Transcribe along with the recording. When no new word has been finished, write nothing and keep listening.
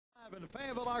In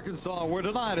Fayetteville, Arkansas, where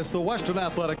tonight it's the Western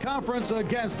Athletic Conference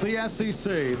against the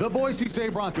SEC. The Boise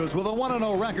State Broncos with a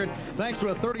 1-0 record thanks to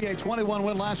a 38-21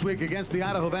 win last week against the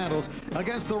Idaho Vandals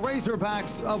against the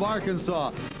Razorbacks of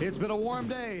Arkansas. It's been a warm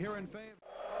day here in Fayetteville.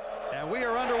 And we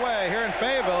are underway here in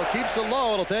Fayetteville. Keeps it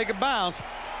low. It'll take a bounce.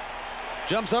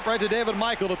 Jumps up right to David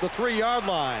Michael at the 3-yard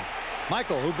line.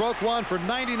 Michael, who broke one for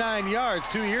 99 yards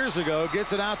 2 years ago,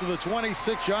 gets it out to the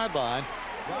 26-yard line.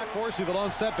 Brock Forsey, the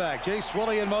lone setback. Jay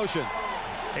Swilly in motion.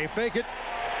 They fake it.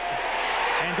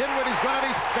 And Dinwiddie's going to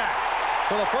be sacked.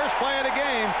 For the first play of the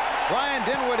game, Brian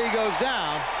Dinwiddie goes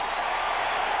down.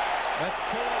 Let's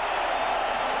pull it.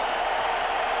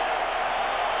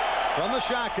 From the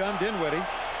shotgun, Dinwiddie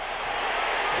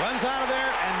runs out of there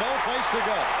and no place to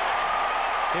go.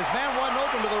 His man wasn't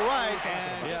open to the right.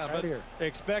 And yeah, but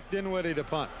expect Dinwiddie to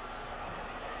punt.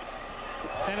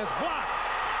 And it's blocked.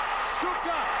 Scooped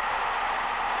up.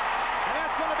 And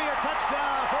that's going to be a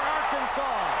touchdown for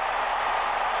Arkansas.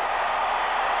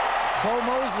 Bo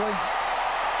Mosley.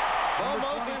 Bo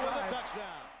Mosley with a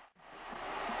touchdown.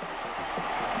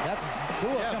 That's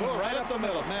Bua, yeah, Bua right up the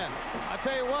middle. Man, I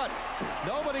tell you what,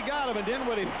 nobody got him, and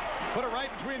Dinwiddie put it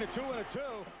right between a 2 and a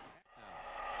 2.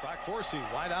 Brock Forsey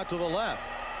wide out to the left.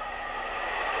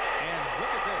 And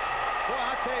look at this. Boy,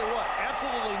 I'll tell you what,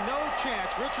 absolutely no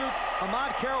chance.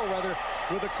 Ahmad Carroll, rather,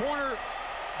 with a corner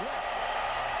blitz.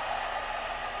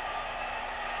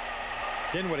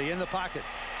 Dinwiddie in the pocket.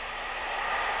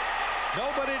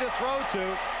 Nobody to throw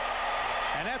to.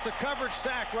 And that's a coverage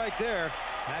sack right there.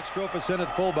 Max Stropus in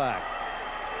at fullback.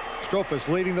 Stropus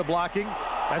leading the blocking.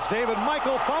 That's David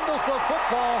Michael, fumbles the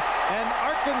football, and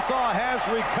Arkansas has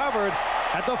recovered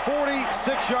at the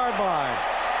 46-yard line.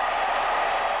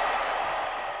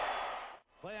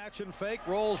 Play action fake,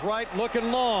 rolls right,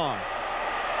 looking long.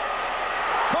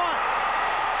 Caught!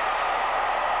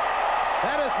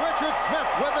 That is Richard Smith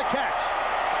with the catch.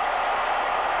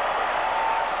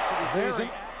 Easy.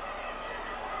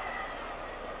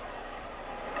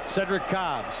 Cedric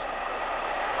Cobbs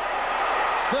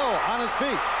still on his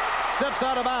feet, steps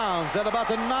out of bounds at about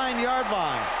the 9-yard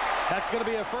line. That's going to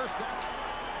be a first down.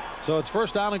 So it's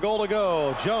first down and goal to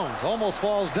go. Jones almost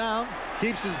falls down,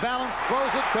 keeps his balance,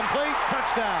 throws it complete,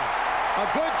 touchdown. A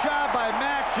good job by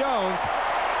Mac Jones,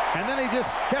 and then he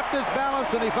just kept his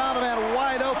balance and he found a man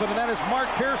wide open, and that is Mark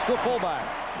Pierce, the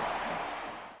fullback.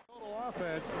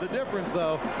 Offense. The difference,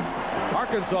 though,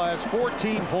 Arkansas has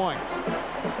 14 points.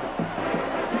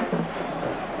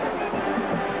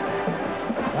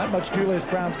 Not much Julius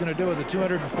Brown's going to do with a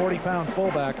 240-pound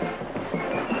fullback.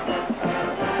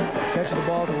 Catches the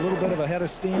ball with a little bit of a head of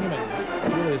steam,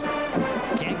 and Julius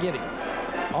can't get him.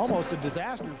 Almost a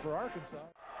disaster for Arkansas.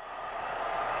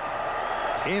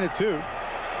 In at 2.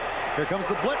 Here comes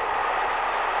the blitz.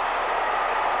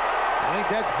 I think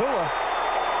that's Bua.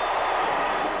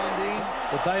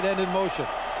 The tight end in motion.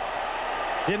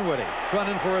 Dinwiddie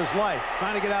running for his life,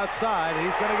 trying to get outside, and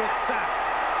he's going to get sacked.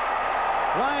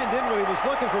 Ryan Dinwiddie was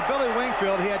looking for Billy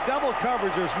Wingfield. He had double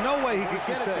coverage. There's no way he could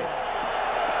get it.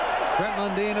 Trent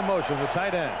Lundeen in motion, the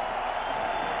tight end.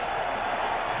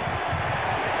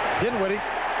 Dinwiddie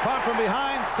caught from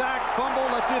behind, sack,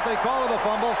 fumble. Let's see if they call it a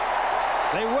fumble.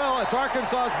 They will. It's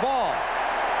Arkansas's ball.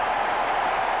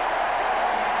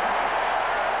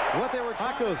 What they were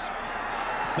Broncos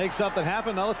make something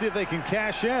happen. Now let's see if they can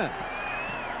cash in.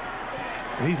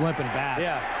 He's limping bad.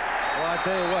 Yeah. Well, I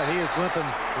tell you what, he is limping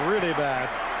really bad.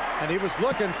 And he was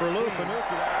looking for Lou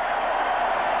Finucci.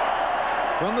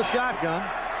 From the shotgun.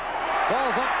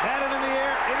 Ball's up, batted in the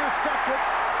air, intercepted.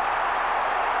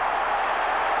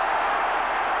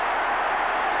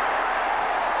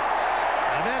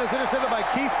 And that is intercepted by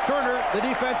Keith Turner, the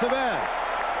defensive end.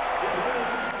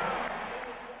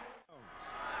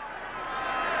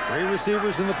 3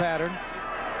 receivers in the pattern.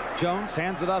 Jones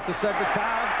hands it off to Cedric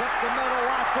Cobbs. Up the middle,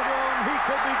 lots of room. He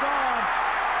could be gone.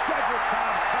 Cedric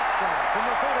Cobbs touchdown from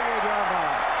the 38-yard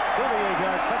line.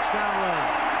 38-yard touchdown win.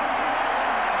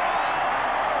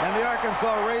 And the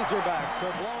Arkansas Razorbacks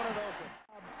are blowing it open.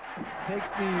 Takes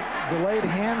the delayed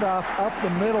handoff up the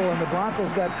middle, and the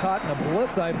Broncos got caught in a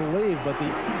blitz, I believe, but the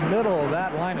middle of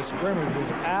that line of scrimmage was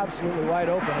absolutely wide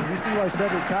open. And you see why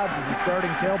Cedric Cobbs is the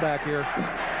starting tailback here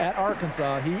at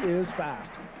Arkansas. He is fast.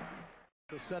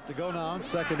 Set to go now,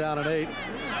 second down and 8.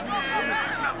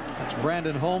 That's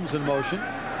Brandon Holmes in motion.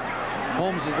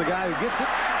 Holmes is the guy who gets it,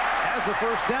 has the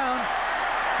first down,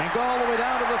 and go all the way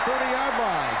down to the 30-yard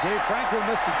line. Dave Franklin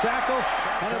missed the tackle,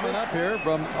 and it went up here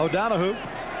from O'Donohue.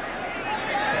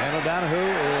 And O'Donohue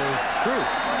is through.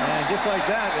 And just like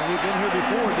that, and we've been here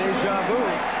before, deja vu.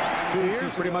 2 years.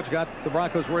 He's pretty much got the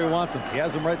Broncos where he wants them. He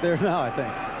has them right there now, I think.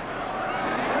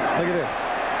 Look at this.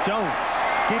 Jones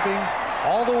keeping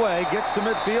all the way, gets to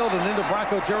midfield and into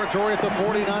Bronco territory at the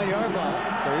 49-yard line.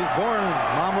 So he's born, and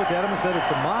Mom looked at him and said, "It's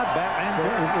a mod Batman." So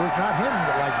it was not him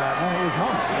that liked Batman, it was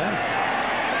Mom. Yeah.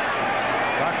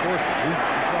 Doc Force, he's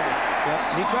in trouble.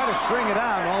 Yeah. He tried to string it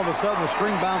out, and all of a sudden the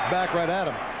string bounced back right at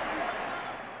him.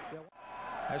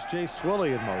 That's Jay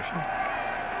Swilly in motion.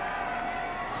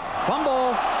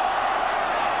 Fumble.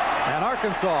 And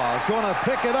Arkansas is going to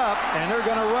pick it up, and they're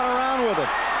going to run around with it.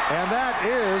 And that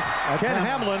is Ken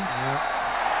Hamlin. Yeah.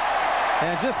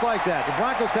 And just like that, the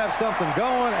Broncos have something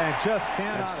going and just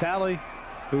can't. That's Talley,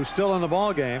 who's still in the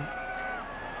ball game.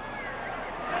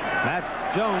 Matt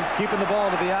Jones keeping the ball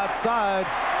to the outside.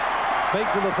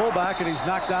 Fake to the fullback, and he's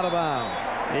knocked out of bounds.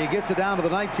 He gets it down to the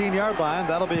 19-yard line.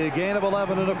 That'll be a gain of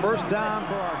 11 and a first down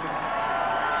for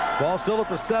Arkansas. Ball still at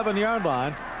the 7-yard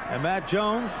line. And Matt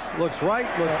Jones looks right,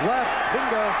 looks left.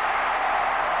 Bingo.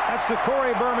 That's to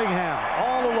Corey Birmingham,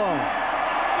 all alone.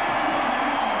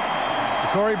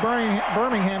 Corey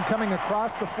Birmingham coming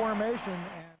across the formation.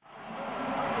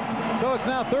 So it's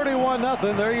now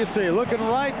 31-0. There you see. Looking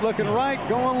right,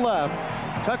 going left.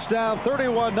 Touchdown,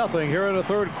 31-0 here in the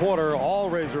third quarter. All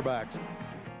Razorbacks.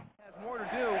 Has more to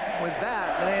do with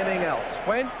that than anything else.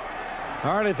 Wayne?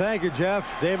 All righty, thank you, Jeff.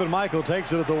 David Michael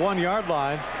takes it at the 1-yard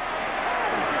line.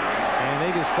 And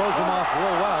they dispose him off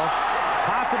real well.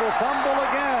 Possible fumble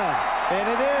again. And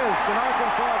it is. And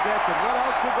Arkansas gets it. What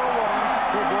else could go wrong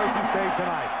for Boise State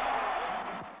tonight?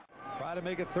 Try to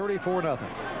make it 34-0.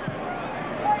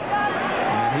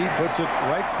 And he puts it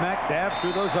right smack dab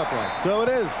through those uprights. So it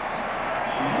is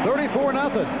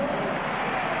 34-0.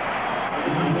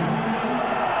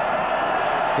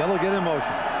 Gilligan in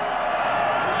motion.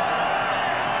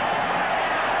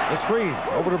 The screen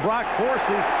over to Brock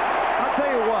Forsey. I'll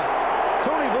tell you what,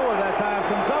 Tony Boer that time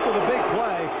comes up with a big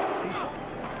play.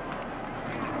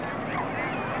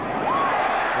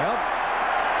 Well,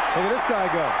 look at this guy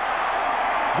go.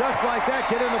 Just like that,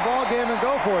 get in the ball game and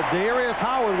go for it. Darius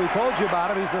Howard, we told you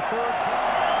about him. He's the third.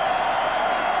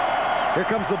 Here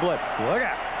comes the blitz. Look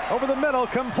out. Over the middle,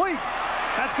 complete.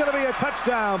 That's going to be a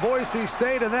touchdown, Boise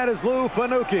State, and that is Lou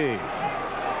Fanucchi.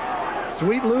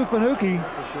 Sweet Lou Fanucci.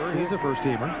 For sure, he's a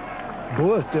first-teamer.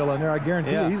 Bua still in there, I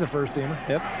guarantee you he's a first-teamer.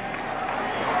 Yep.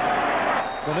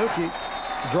 Fanucchi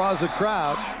draws a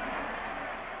crowd.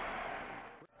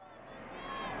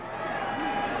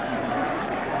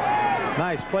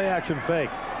 Nice play-action fake.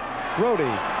 Brody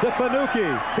to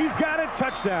Fanucchi. He's got it.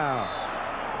 Touchdown.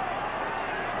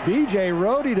 B.J.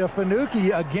 Rhodey to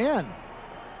Fanucchi again.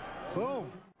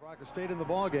 Boom. Broncos stayed in the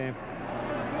ball game.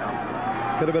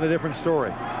 Could have been a different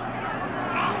story.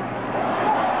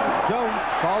 Jones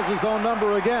calls his own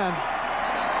number again.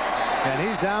 And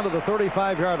he's down to the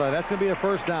 35-yard line. That's going to be a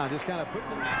first down. Just kind of puts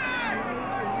it.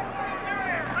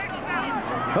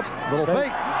 Little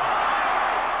fake.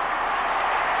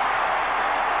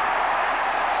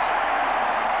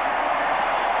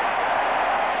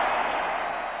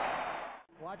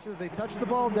 Watch as they touch the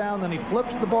ball down, then he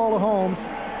flips the ball to Holmes.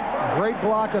 Great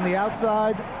block on the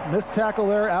outside. Missed tackle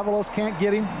there. Avalos can't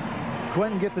get him.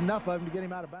 Quentin gets enough of him to get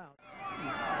him out of bounds.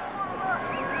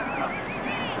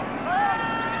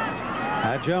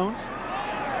 Matt Jones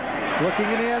looking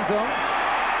in the end zone.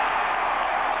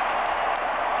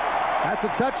 That's a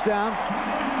touchdown.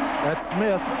 That's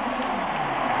Smith.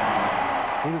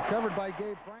 He was covered by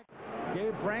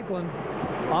Gabe Franklin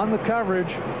on the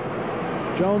coverage.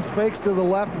 Jones fakes to the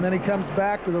left, and then he comes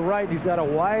back to the right. He's got a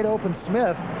wide open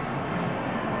Smith.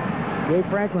 Gabe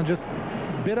Franklin just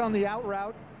bit on the out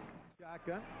route.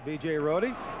 Shotgun. B.J.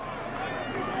 Rhodey.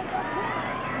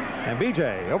 And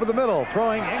B.J. over the middle,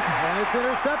 throwing, and it's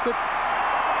intercepted.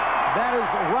 That is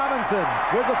Robinson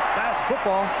with the fast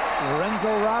football.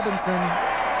 Lorenzo Robinson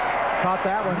caught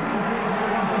that one.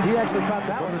 He actually caught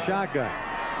that one. The shotgun.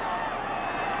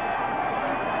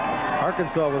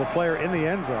 Arkansas with a player in the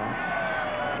end zone.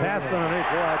 Pass underneath.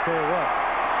 Boy, I tell you what.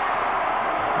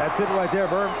 That's it right there,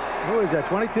 Berm. Who is that,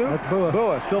 22? That's Bua.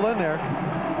 Bua, still in there.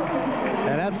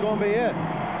 And that's going to be it.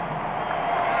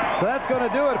 So that's going to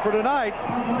do it for tonight.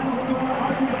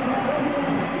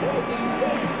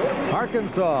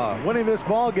 Arkansas winning this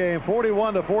ball game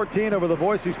 41-14 over the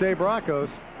Boise State Broncos.